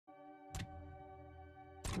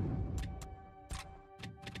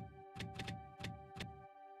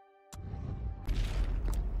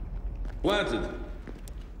Planted.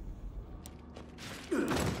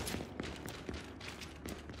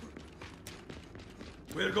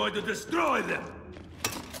 We're going to destroy them!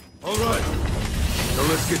 All right. Now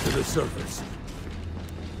let's get to the surface.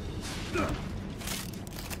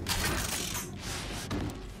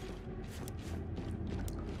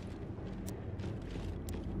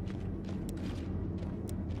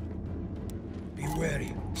 Be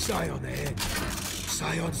wary. Scion ahead.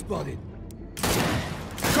 Scion spotted.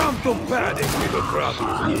 Come to Paduk, little crap!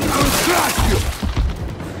 I'll crush you!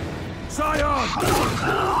 Scion!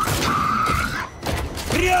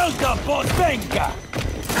 Приелка потенька!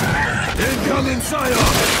 Incoming Scion!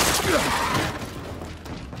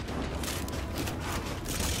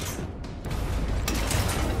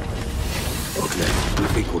 Okay, I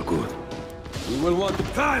think we're good. We will want to...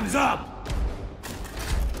 Time's up!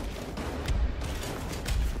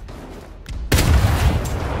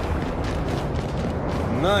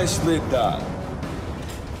 Nicely done.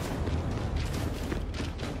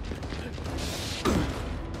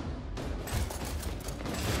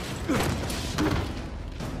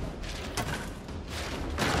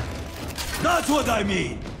 That's what I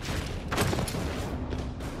mean!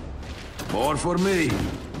 More for me.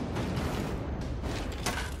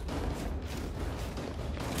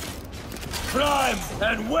 Prime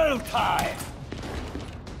and well-timed!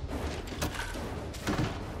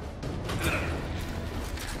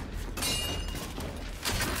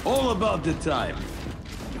 All about the time.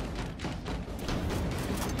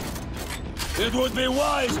 It would be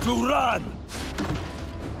wise to run!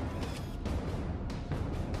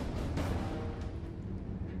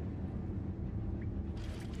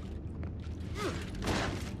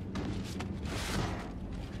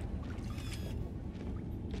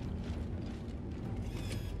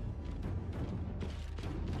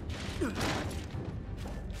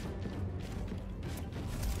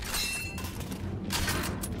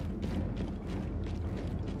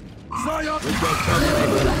 Scion! We got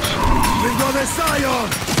company. We got a Scion!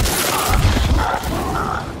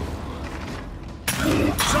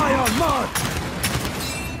 Scion, mark!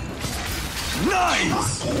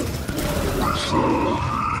 Nice!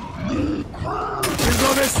 We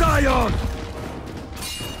got a Scion!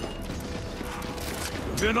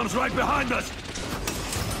 Venom's right behind us!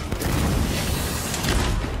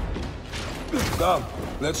 Come,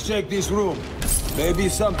 let's check this room. Maybe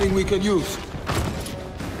something we can use.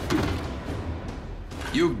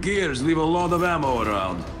 You gears leave a lot of ammo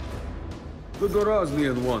around. The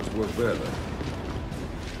Goraznian ones were better.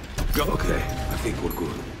 Okay, I think we're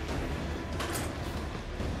good.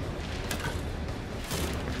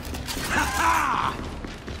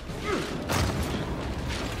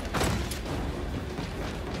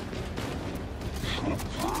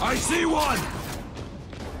 I see one!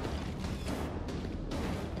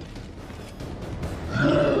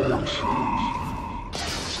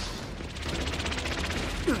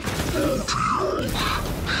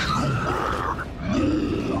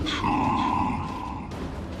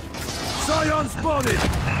 Scion spotted!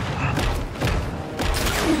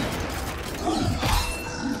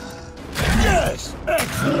 Yes!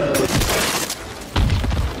 Excellent!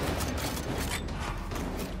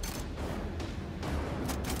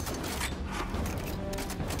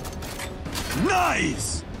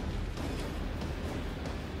 Nice!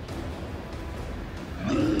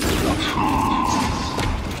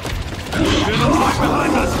 Venom's right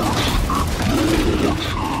behind us!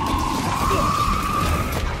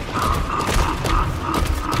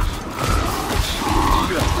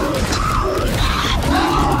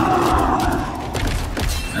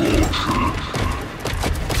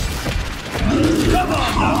 Come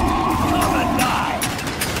on now! Come and die!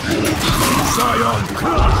 Scion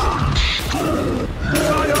crushed!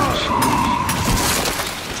 Scion!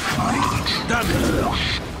 Damn it!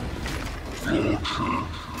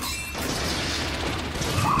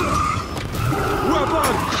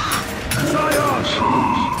 Weapon! Scion!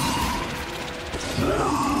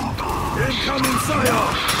 Incoming Scion!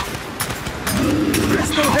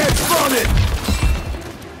 Crystal head spotted!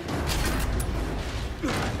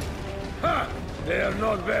 Ha! They are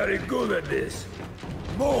not very good at this.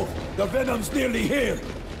 Move! The Venom's nearly here!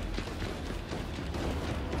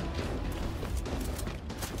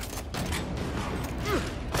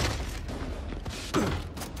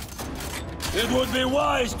 It would be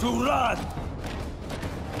wise to run!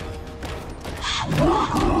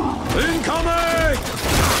 Incoming!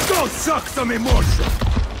 Go suck some emotion!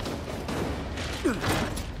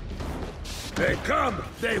 They come,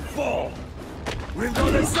 they fall! We've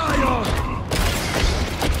got a Scion!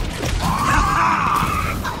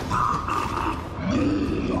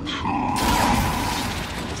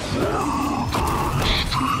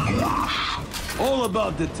 all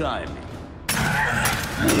about the timing.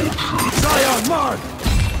 Zion, mark!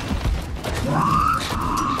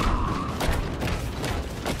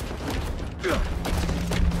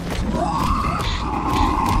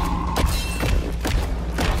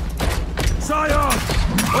 Zion!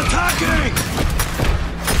 Attacking!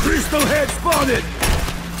 Crystal head spotted!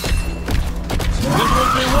 It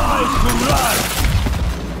would be wise to run!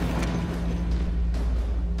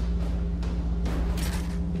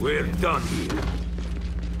 We're done here.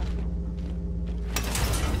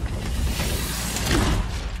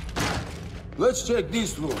 Let's check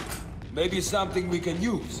this room. Maybe something we can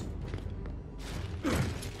use.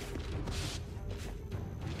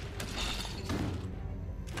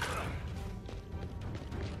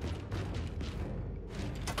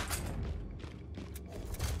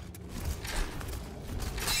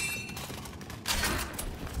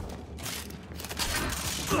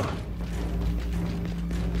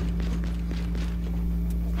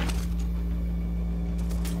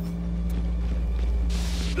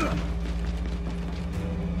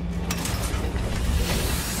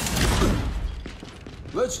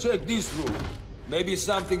 Let's check this room. Maybe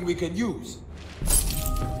something we can use.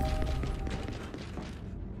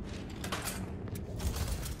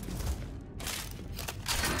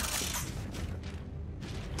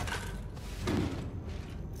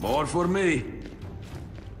 More for me.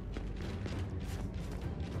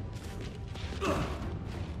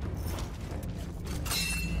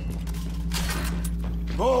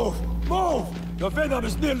 Move! Move! The venom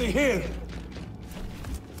is nearly here!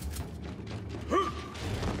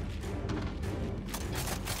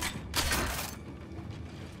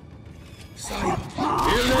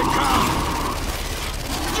 Here they come!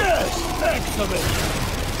 Yes! Excellent!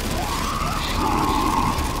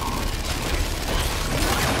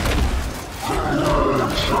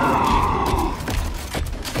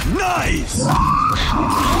 Nice!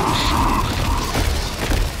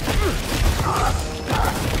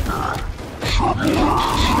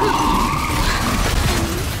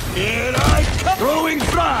 Here I come! Throwing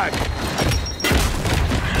frag!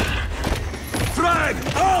 Frag!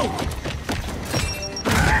 Out!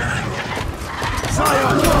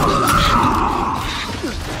 Zion!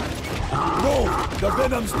 Move! The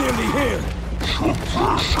venom's nearly here!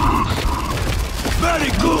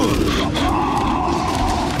 Very good!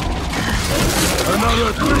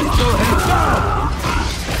 Another crystal head down!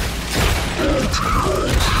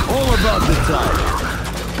 All about the time.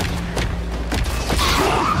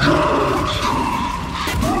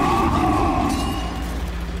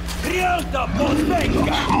 Rialta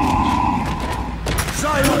Postenka!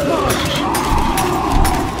 Zion march!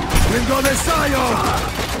 We've got a Zion!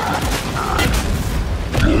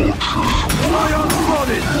 Zion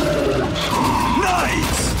spotted!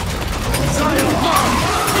 Nice! Zion march!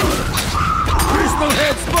 Crystal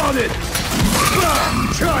head spotted! Bam!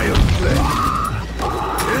 Child play!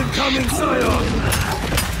 Incoming Zion!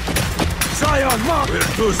 Zion march!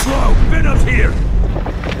 We're too slow! Venom's here!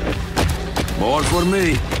 More for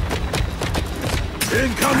me.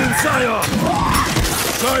 Incoming Zion!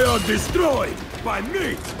 Zion destroyed by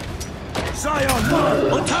me! Zion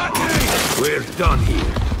mark! Attacking! We're done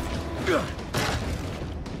here.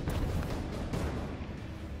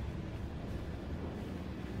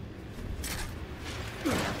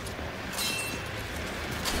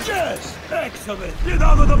 Yes! Excellent! Get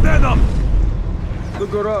out of the venom! The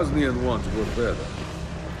Goroznian ones were better.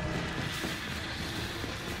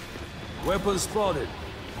 Weapon spotted.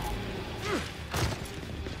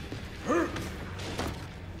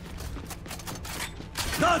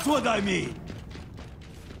 That's what I mean!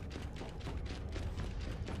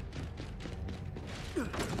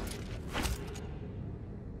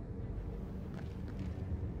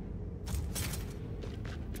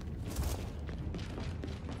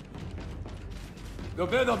 The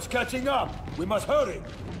venom's catching up! We must hurry!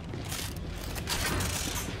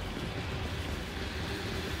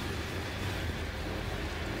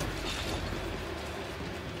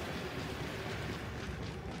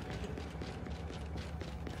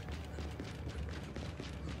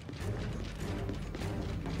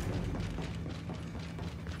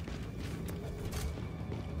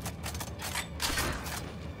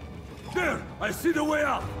 There! I see the way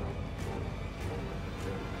out!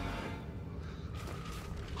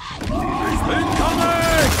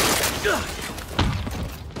 Incoming!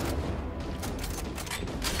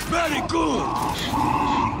 Very good!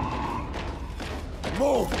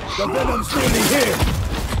 Move! The venom's nearly here!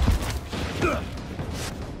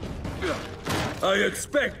 I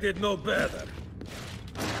expected no better.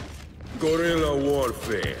 Guerrilla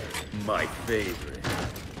warfare, my favorite.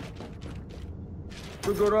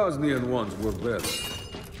 The Goroznian ones were better.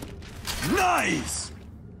 Nice!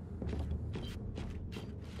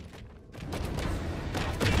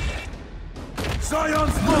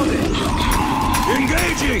 Scion spotted!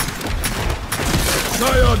 Engaging!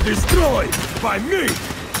 Scion destroyed by me!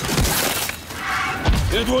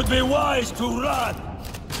 It would be wise to run!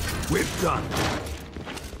 We're done.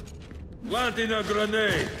 Planting a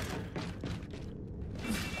grenade.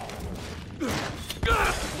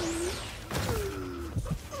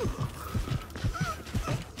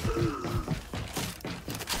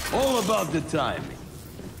 All about the timing.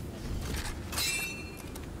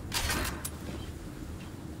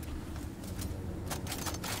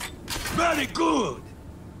 Very good!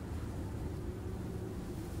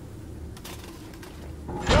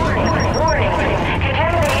 Warning.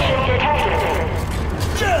 Contamination detected.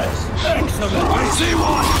 Yes! Excellent! I see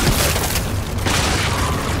one!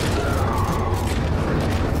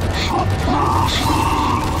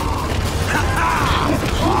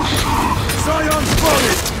 Scion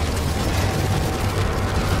spotted!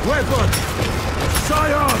 Weapon!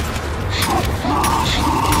 Scion!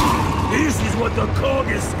 This is what the Cog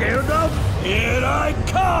is scared of? Here I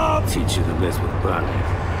come! Teach you to mess with Paduk.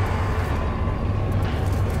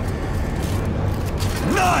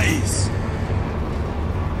 Nice!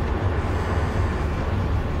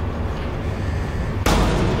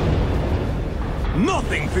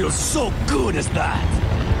 Nothing feels so good as that!